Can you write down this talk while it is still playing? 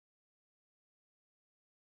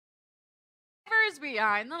drivers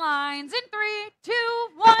behind the lines in 3, 2,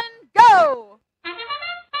 1, go!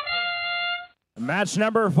 Match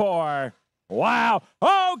number 4. Wow.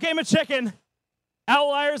 Oh, game of chicken.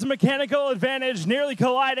 Outliers mechanical advantage nearly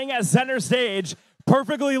colliding at center stage.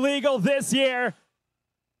 Perfectly legal this year.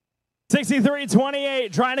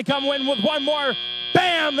 63-28, trying to come win with one more.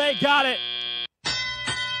 Bam, they got it.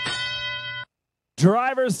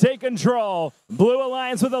 Drivers take control. Blue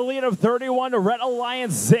Alliance with a lead of 31 to Red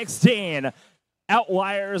Alliance 16.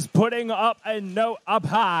 Outliers putting up a note up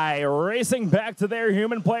high, racing back to their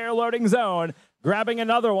human player loading zone, grabbing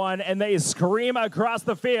another one, and they scream across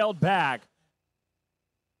the field back.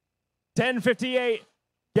 10:58,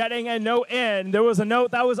 getting a note in. There was a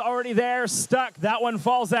note that was already there, stuck. That one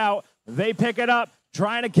falls out. They pick it up,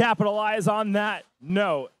 trying to capitalize on that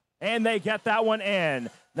note, and they get that one in.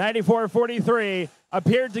 94-43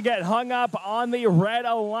 appeared to get hung up on the Red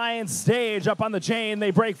Alliance stage up on the chain.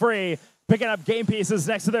 They break free, picking up game pieces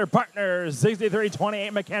next to their partners.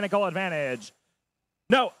 63-28 mechanical advantage.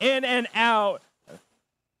 No, in and out.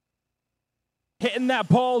 Hitting that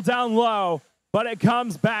pole down low, but it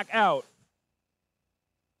comes back out.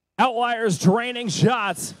 Outliers draining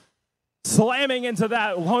shots, slamming into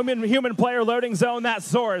that human player loading zone, that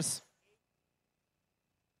source.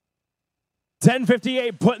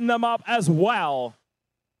 10:58 putting them up as well.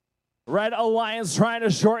 Red Alliance trying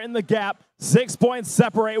to shorten the gap. 6 points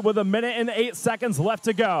separate with 1 minute and 8 seconds left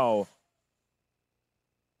to go.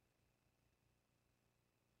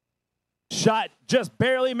 Shot just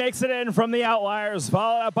barely makes it in from the Outliers,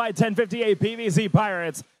 followed up by 10:58 PVZ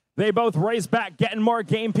Pirates. They both race back, getting more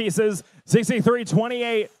game pieces.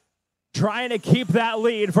 63-28, trying to keep that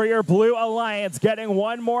lead for your Blue Alliance, getting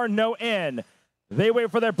one more note in. They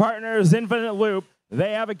wait for their partners, Infinite Loop.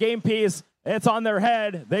 They have a game piece. It's on their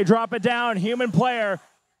head. They drop it down. Human player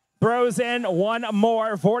throws in one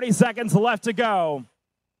more. 40 seconds left to go.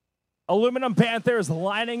 Aluminum Panthers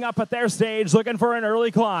lining up at their stage, looking for an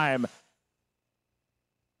early climb.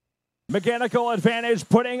 Mechanical Advantage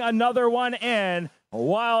putting another one in,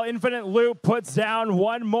 while Infinite Loop puts down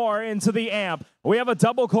one more into the amp. We have a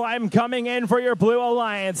double climb coming in for your Blue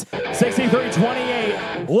Alliance.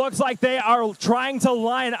 63-28. Looks like they are trying to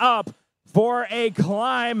line up for a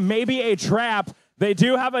climb, maybe a trap. They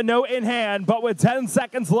do have a note in hand, but with 10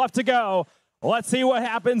 seconds left to go, let's see what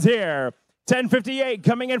happens here. 10:58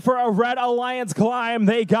 coming in for a Red Alliance climb.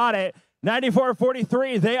 They got it.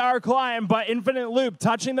 94-43, they are climbed, but Infinite Loop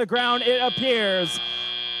touching the ground, it appears.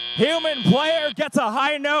 Human player gets a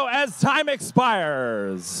high note as time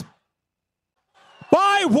expires.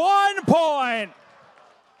 By 1 point.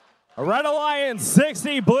 Red Alliance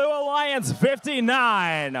 60, Blue Alliance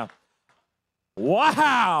 59.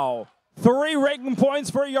 Wow. 3 ranking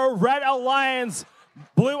points for your Red Alliance.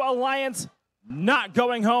 Blue Alliance not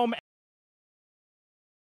going home.